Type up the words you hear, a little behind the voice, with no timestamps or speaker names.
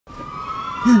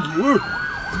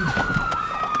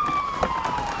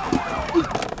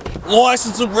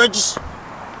License and register.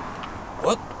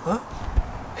 What? Huh?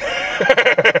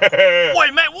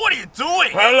 Wait, mate, what are you doing?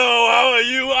 Hello, how are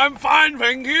you? I'm fine,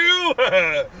 thank you.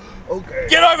 Okay.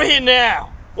 Get over here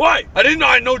now. Why? I didn't know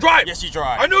I no drive. Yes, you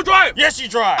drive. I no drive. Yes, you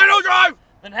drive. I no drive.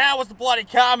 Then how was the bloody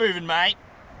car moving, mate?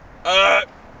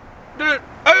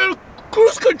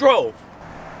 Cruise control.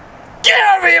 Get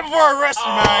over here before I arrest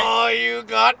you, mate. Oh, you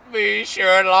got me,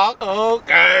 Sherlock.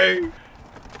 Okay.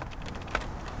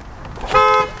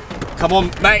 Come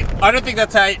on, mate. I don't think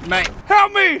that's how you, mate.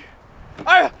 Help me.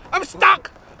 I'm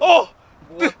stuck. Oh.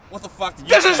 What the fuck did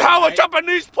you This is say, how mate? a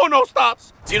Japanese porno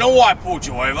starts. Do you know why I pulled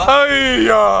you over? Hey,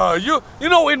 you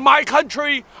know, in my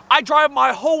country, I drive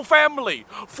my whole family,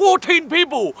 14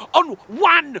 people on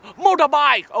one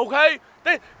motorbike, okay?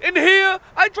 In here,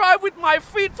 I drive with my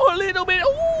feet for a little bit,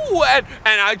 ooh, and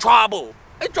I trouble.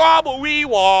 Wee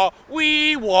wah,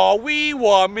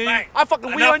 me. Mate, I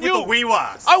fucking wee on you. Enough with the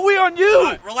wee-wahs. I wee on you.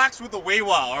 Right, relax with the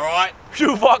wee-wah, alright?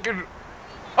 You fucking...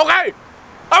 Okay,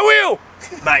 I will.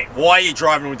 Mate, why are you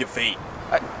driving with your feet?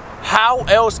 How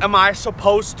else am I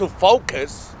supposed to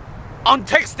focus on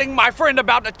texting my friend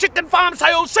about the chicken farm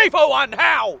sale safer one?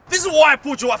 How? This is why I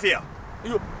pulled you off here.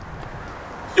 You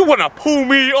wanna pull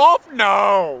me off?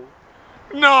 No.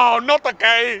 No, not the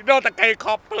gay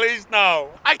cop, please, no.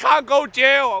 I can't go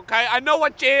jail, okay? I know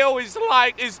what jail is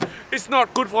like. It's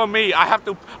not good for me. I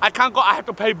can't go, I have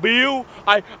to pay bill.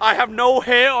 I have no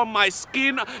hair on my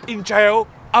skin in jail.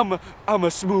 I'm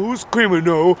a smooth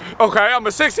criminal, okay? I'm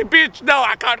a sexy bitch. No,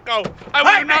 I can't go.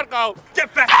 I will not go.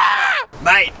 Get back! Ah!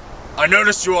 Mate, I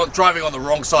noticed you were driving on the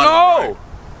wrong side of the road.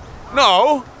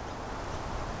 No.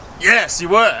 Yes, you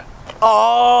were.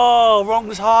 Oh,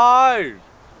 wrong side.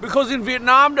 Because in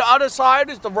Vietnam, the other side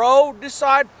is the road. This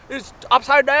side is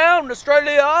upside down,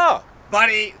 Australia.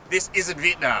 Buddy, this isn't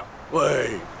Vietnam.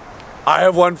 Wait, I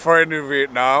have one friend in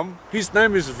Vietnam. His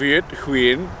name is Viet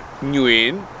Huynh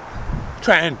Nguyen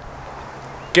Tran.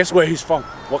 Guess where he's from?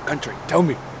 What country? Tell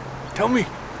me.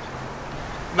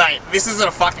 Mate, this isn't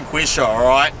a fucking quiz show,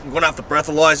 alright? I'm gonna have to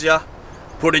breathalyze you,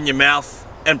 put it in your mouth,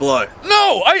 and blow.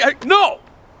 No, no.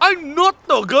 I'm not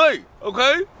the guy,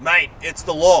 okay? Mate, it's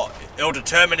the law. It'll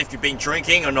determine if you've been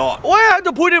drinking or not. Why I have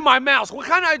to put it in my mouth? What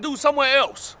can't I do somewhere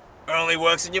else? Only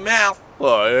works in your mouth.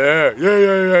 Oh, yeah.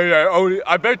 Only,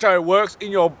 I bet you it works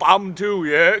in your bum too,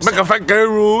 yeah? Make a fake gay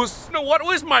rules. You know what?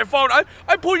 Where's my phone? I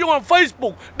put you on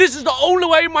Facebook. This is the only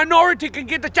way minority can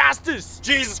get the justice.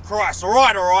 Jesus Christ.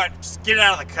 Alright. Just get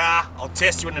out of the car. I'll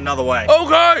test you in another way.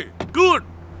 Okay, good.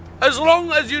 As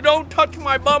long as you don't touch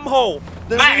my bum hole.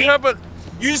 Then we have a...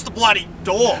 Use the bloody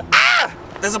door. Ah!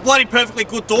 There's a bloody perfectly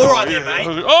good door right there,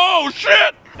 mate. Oh,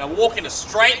 shit! Now walk in a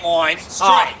straight line. Straight.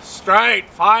 Ah, straight.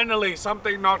 Finally,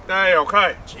 something not there,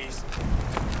 okay? Jeez.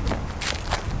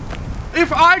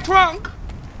 If I drunk,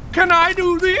 can I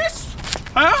do this?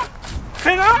 Huh?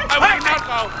 Can I? I will not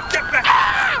go. Get back.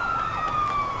 Ah!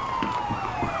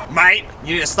 Mate,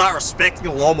 you need to start respecting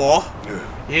the law more.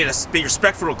 You need to be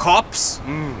respectful to cops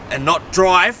and not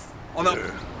drive on the...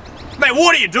 Mate,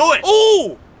 what are you doing?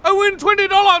 Ooh! I win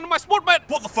 $20 on my sport bet.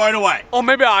 Put the phone away. Or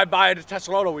maybe I buy the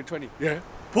Tesla Lotto with 20. Yeah.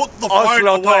 Put the phone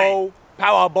away.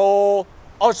 Powerball,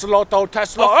 Lotto,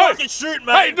 Tesla. I'll fucking shoot,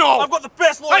 mate. Hey, no. I've got the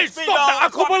best lawyer. Hey, stop that. I'll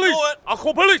call police. I'll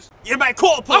call police. Yeah, mate,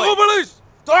 call the police. I'll call police.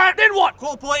 Don't. Then what?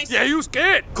 Call the police? Yeah, you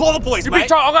scared. Call the police, You mate.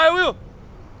 be okay, I will.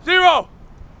 0.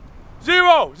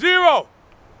 0. 0.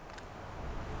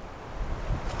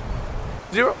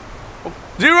 0.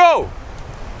 0.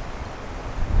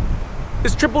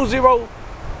 It's 000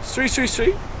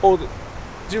 333 or the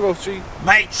 03?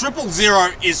 Mate,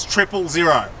 000 is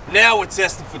 000. Now we're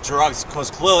testing for drugs because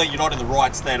clearly you're not in the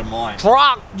right state of mind.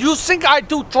 Drug? You think I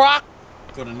do drug?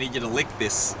 Gonna need you to lick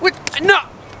this. Wait, no.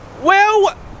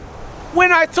 Well,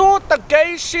 when I thought the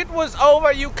gay shit was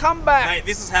over, you come back. Mate,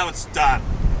 this is how it's done.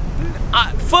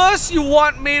 First you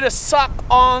want me to suck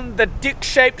on the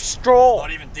dick-shaped straw.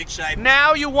 Not even dick-shaped.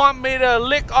 Now you want me to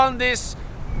lick on this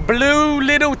blue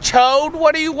little chode?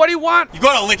 What do you want? You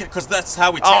gotta lick it because that's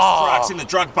how we test drugs in the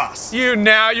drug bus. You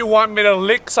want me to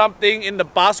lick something in the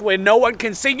bus where no one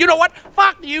can see? You know what?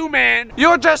 Fuck you, man.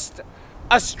 You're just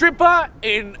a stripper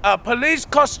in a police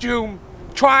costume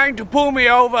trying to pull me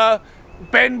over,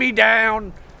 bend me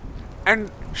down,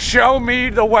 and show me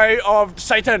the way of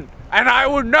Satan. And I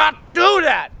will not do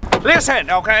that. Listen,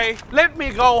 okay? Let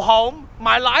me go home.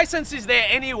 My license is there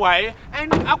anyway,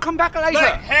 and I'll come back later.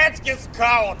 Mate, hands against the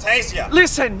car, I'll tase you.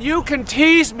 Listen, you can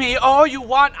tease me all you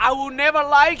want. I will never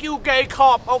like you, gay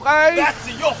cop, okay? That's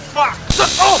it, you're fucked.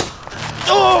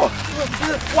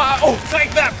 Why?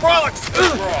 Take that, Frolics.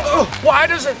 Why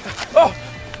does it?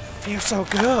 Feels so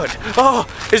good. Oh,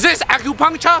 is this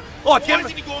acupuncture? Oh, damn.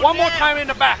 One more time in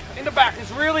the back. In the back.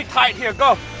 It's really tight here.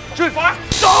 Go. Shoot.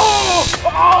 Oh!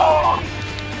 Oh!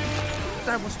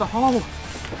 That was the hole.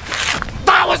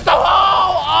 That was the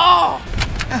hole! Oh!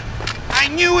 I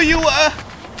knew you were.